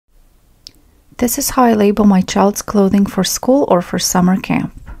This is how I label my child's clothing for school or for summer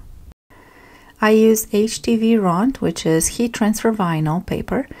camp. I use HTV Rond, which is heat transfer vinyl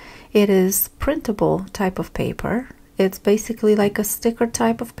paper. It is printable type of paper. It's basically like a sticker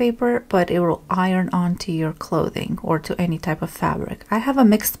type of paper, but it will iron onto your clothing or to any type of fabric. I have a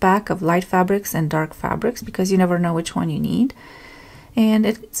mixed bag of light fabrics and dark fabrics because you never know which one you need. And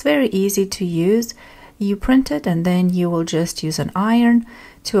it's very easy to use. You print it and then you will just use an iron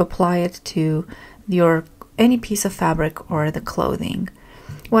to apply it to your any piece of fabric or the clothing.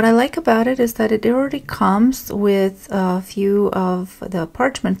 What I like about it is that it already comes with a few of the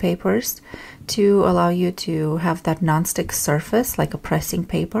parchment papers to allow you to have that non-stick surface like a pressing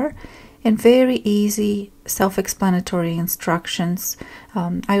paper, and very easy self-explanatory instructions.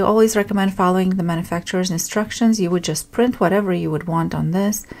 I always recommend following the manufacturer's instructions. You would just print whatever you would want on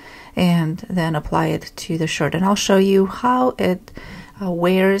this and then apply it to the shirt, and I'll show you how it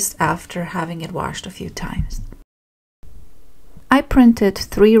wears after having it washed a few times. I printed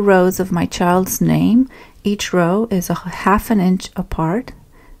 3 rows of my child's name. Each row is a ½ an inch apart,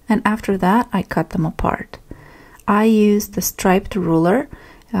 and after that I cut them apart. I used the striped ruler.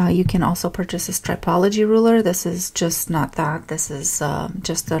 You can also purchase a Stripology ruler. This is just not that. This is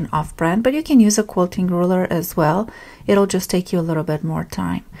just an off-brand, but you can use a quilting ruler as well. It'll just take you a little bit more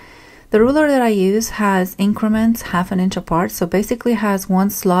time. The ruler that I use has increments ½ an inch apart, so basically has one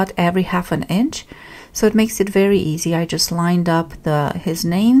slot every ½ an inch. So it makes it very easy. I just lined up his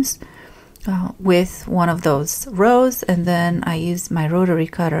names with one of those rows, and then I used my rotary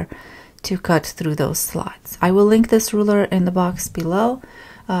cutter to cut through those slots. I will link this ruler in the box below.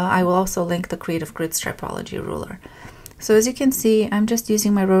 I will also link the Creative Grid Stripology ruler. So as you can see, I'm just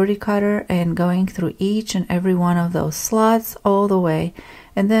using my rotary cutter and going through each and every one of those slots all the way,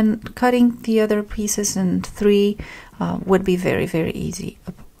 and then cutting the other pieces in 3 would be very, very easy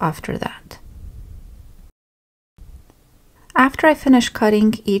after that. After I finish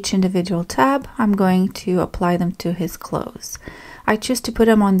cutting each individual tab, I'm going to apply them to his clothes. I choose to put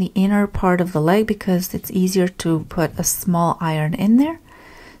them on the inner part of the leg because it's easier to put a small iron in there.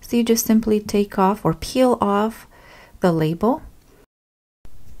 So you just simply take off or peel off the label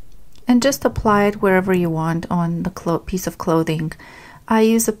and just apply it wherever you want on the piece of clothing. I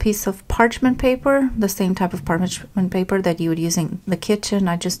use a piece of parchment paper, the same type of parchment paper that you would use in the kitchen.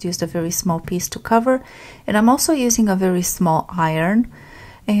 I just used a very small piece to cover, and I'm also using a very small iron,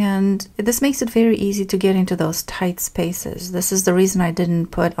 and this makes it very easy to get into those tight spaces. This is the reason I didn't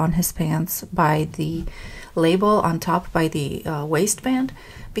put on his pants by the label on top by the waistband,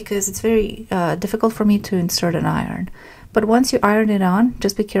 because it's very difficult for me to insert an iron. But once you iron it on,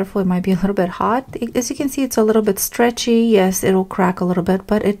 just be careful, it might be a little bit hot. As you can see, it's a little bit stretchy. Yes, it'll crack a little bit,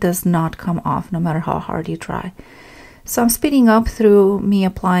 but it does not come off no matter how hard you try. So I'm speeding up through me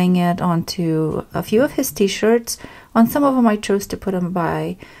applying it onto a few of his t-shirts. On some of them I chose to put them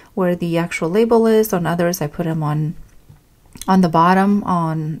by where the actual label is. On others I put them on the bottom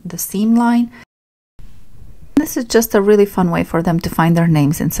on the seam line. This is just a really fun way for them to find their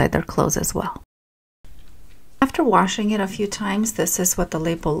names inside their clothes as well. After washing it a few times, this is what the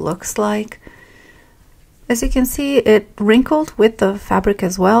label looks like. As you can see, it wrinkled with the fabric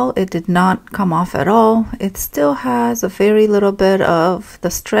as well. It did not come off at all. It still has a very little bit of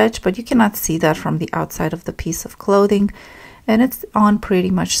the stretch, but you cannot see that from the outside of the piece of clothing. And it's on pretty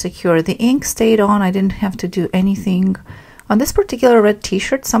much secure. The ink stayed on. I didn't have to do anything. On this particular red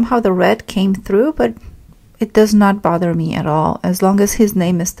t-shirt, somehow the red came through, but it does not bother me at all. As long as his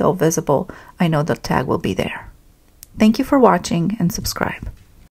name is still visible, I know the tag will be there. Thank you for watching and subscribe.